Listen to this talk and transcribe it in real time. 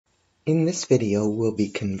In this video, we'll be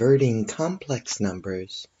converting complex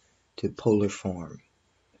numbers to polar form.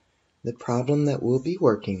 The problem that we'll be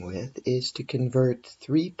working with is to convert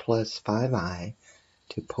 3 plus 5i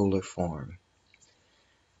to polar form.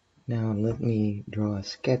 Now let me draw a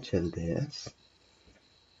sketch of this.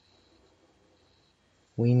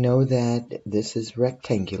 We know that this is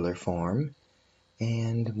rectangular form,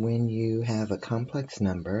 and when you have a complex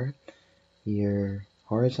number, your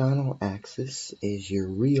horizontal axis is your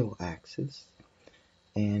real axis,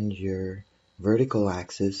 and your vertical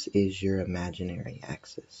axis is your imaginary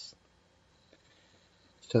axis.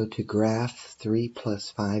 So to graph 3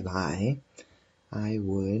 plus 5i, I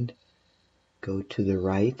would go to the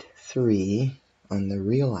right 3 on the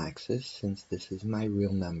real axis, since this is my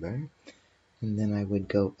real number, and then I would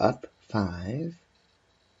go up 5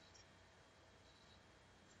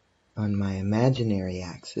 on my imaginary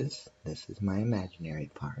axis. This is my imaginary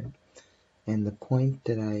part, and the point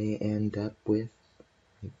that I end up with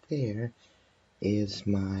right there is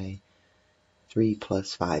my 3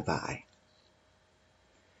 plus 5i.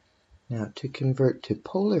 Now to convert to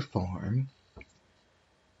polar form,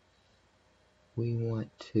 we want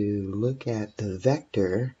to look at the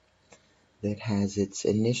vector that has its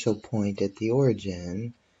initial point at the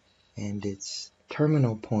origin and its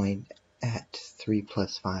terminal point at 3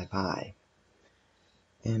 plus 5i.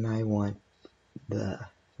 And I want the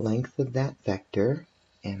length of that vector,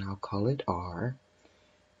 and I'll call it r,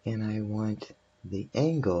 and I want the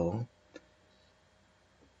angle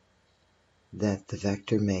that the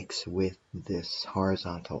vector makes with this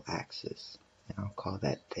horizontal axis, and I'll call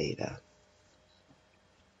that theta.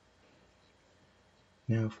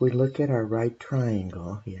 Now if we look at our right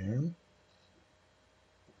triangle here,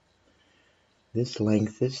 this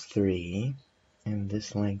length is 3 and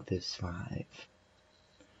this length is 5.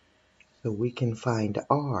 So we can find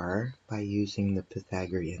r by using the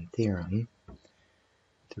Pythagorean theorem.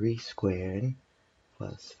 3 squared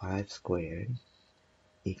plus 5 squared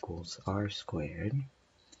equals r squared.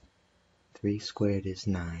 3 squared is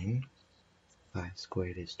 9, 5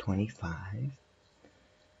 squared is 25,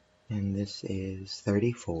 and this is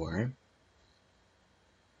 34.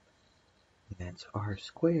 That's r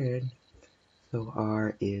squared, so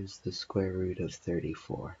r is the square root of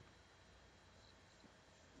 34.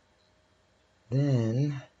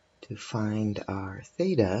 Then, to find our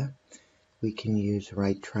theta, we can use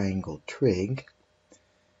right triangle trig.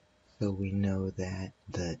 So we know that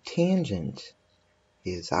the tangent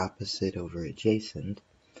is opposite over adjacent.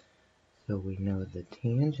 So we know the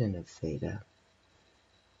tangent of theta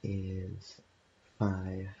is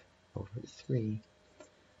 5 over 3.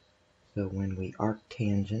 So when we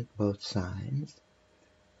arctangent both sides,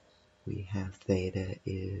 we have theta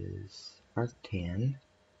is arctan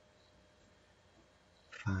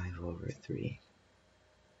 5 over 3.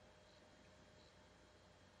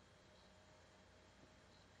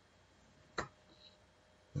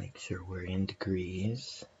 Make sure we're in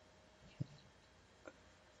degrees.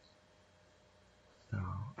 So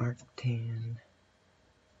arctan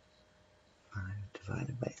 5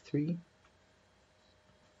 divided by 3.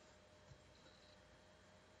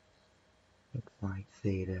 Looks like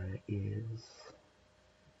theta is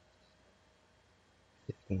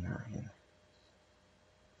 59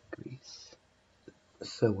 degrees.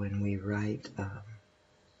 So when we write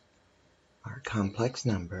our complex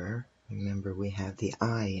number, remember we have the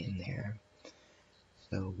I in there.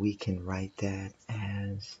 So we can write that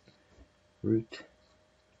as root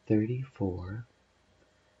 34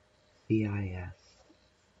 CIS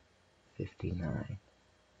 59.